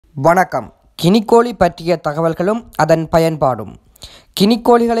வணக்கம். கினிக்கோழி பற்றிய தகவல்களும் அதன் பயன்பாடும்.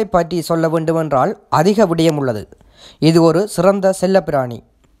 கினிக்கோழிகளை பற்றி சொல்ல வேண்டுமென்றால் அதிக விடயம் உள்ளது. இது ஒரு சிறந்த செல்லப்பிராணி.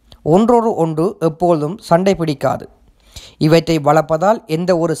 ஒன்றோடு ஒன்று எப்போதும் சண்டை பிடிக்காது. இவற்றை வளர்ப்பதால்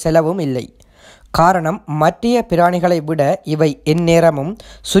எந்த ஒரு செலவும் இல்லை. காரணம், மற்றைய பிராணிகளை விட இவை எந்நேரமும்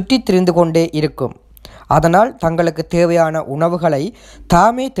சுற்றித் திரிந்து கொண்டே இருக்கும். அதனால் தங்களுக்கு தேவையான உணவுகளை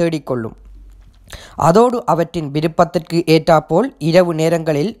தாமே தேடிக்கொள்ளும். அதோடு அவற்றின் விருப்பத்திற்கு ஏற்றாற்போல் இரவு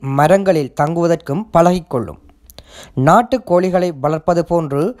நேரங்களில் மரங்களில் தங்குவதற்கும் பழகிக்கொள்ளும். நாட்டு கோழிகளை வளர்ப்பது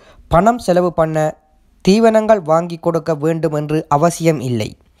போன்று பணம் செலவு பண்ண தீவனங்கள் வாங்கி கொடுக்க வேண்டும் என்று அவசியம் இல்லை.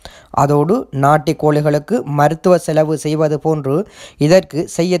 அதோடு நாட்டு கோழிகளுக்கு மருத்துவ செலவு செய்வது போன்று இதற்கு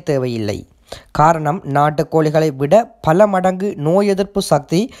செய்ய தேவையில்லை. காரணம், நாட்டு கோழிகளை விட பல மடங்கு நோய் எதிர்ப்பு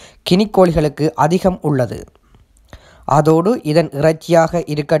சக்தி கினிக்கோழிகளுக்கு அதிகம் உள்ளது. அதோடு இதன் இறைச்சியாக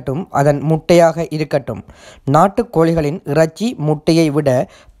இருக்கட்டும், அதன் முட்டையாக இருக்கட்டும், நாட்டு கோழிகளின் இறைச்சி முட்டையை விட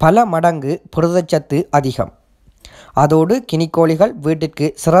பல மடங்கு புரதச்சத்து அதிகம். அதோடு கினிக்கோழிகள்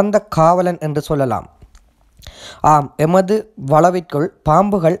வீட்டிற்கு சிறந்த காவலன் என்று சொல்லலாம். ஆம், எமது வளவிற்குள்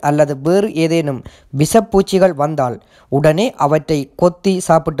பாம்புகள் அல்லது வேறு ஏதேனும் விஷப்பூச்சிகள் வந்தால் உடனே அவற்றை கொத்தி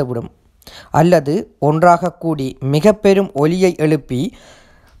சாப்பிட்டுவிடும். அல்லது ஒன்றாக கூடி மிக பெரும் ஒலியை எழுப்பி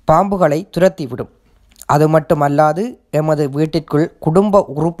பாம்புகளை துரத்திவிடும். அது மட்டுமல்லாது, எமது வீட்டிற்குள் குடும்ப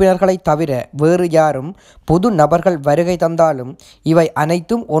உறுப்பினர்களை தவிர வேறு யாரும் புது நபர்கள் வருகை தந்தாலும் இவை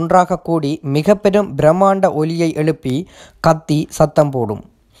அனைத்தும் ஒன்றாக கூடி மிக பெரும் பிரம்மாண்ட ஒலியை எழுப்பி கத்தி சத்தம் போடும்.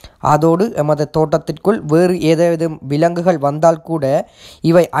 அதோடு எமது தோட்டத்திற்குள் வேறு ஏதேனும் விலங்குகள் வந்தால் கூட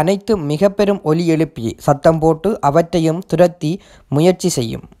இவை அனைத்தும் மிக பெரும் ஒலி எழுப்பி சத்தம் போட்டு அவற்றையும் துரத்தி முயற்சி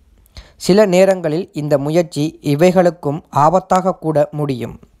செய்யும். சில நேரங்களில் இந்த முயற்சி இவைகளுக்கும் ஆபத்தாக கூட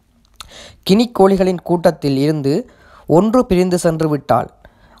முடியும். கினிக்கோழிகளின் கூட்டத்தில் இருந்து ஒன்று பிரிந்து சென்று விட்டால்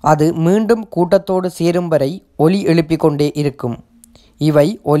அது மீண்டும் கூட்டத்தோடு சேரும் வரை ஒலி எழுப்பிக் கொண்டே இருக்கும். இவை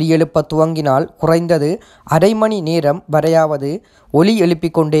ஒலி எழுப்ப துவங்கினால் குறைந்தது அரை மணி நேரம் வரையாவது ஒலி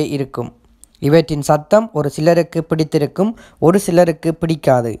எழுப்பிக் கொண்டே இருக்கும். இவற்றின் சத்தம் ஒரு சிலருக்கு பிடித்திருக்கும், ஒரு சிலருக்கு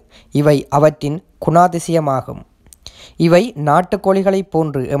பிடிக்காது. இவை அவற்றின் குணாதிசயமாகும். இவை நாட்டுக்கோழிகளைப்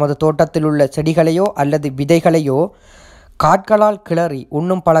போன்று எமது தோட்டத்தில் உள்ள செடிகளையோ அல்லது விதைகளையோ காட்களால் கிளறி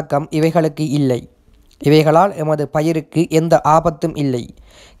உண்ணும் பழக்கம் இவைகளுக்கு இல்லை. இவைகளால் எமது பயிருக்கு எந்த ஆபத்தும் இல்லை.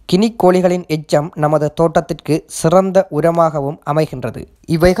 கினிக்கோழிகளின் எச்சம் நமது தோட்டத்திற்கு சிறந்த உரமாகவும் அமைகின்றது.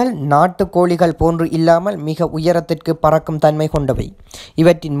 இவைகள் நாட்டு கோழிகள் போன்று இல்லாமல் மிக உயரத்திற்கு பறக்கும் தன்மை கொண்டவை.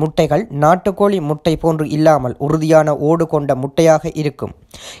 இவற்றின் முட்டைகள் நாட்டுக்கோழி முட்டை போன்று இல்லாமல் உறுதியான ஓடு கொண்ட முட்டையாக இருக்கும்.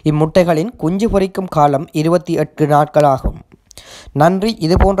 இம்முட்டைகளின் குஞ்சு பொரிக்கும் காலம் 28 நாட்களாகும். நன்றி.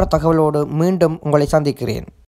 இதுபோன்ற தகவலோடு மீண்டும் உங்களை சந்திக்கிறேன்.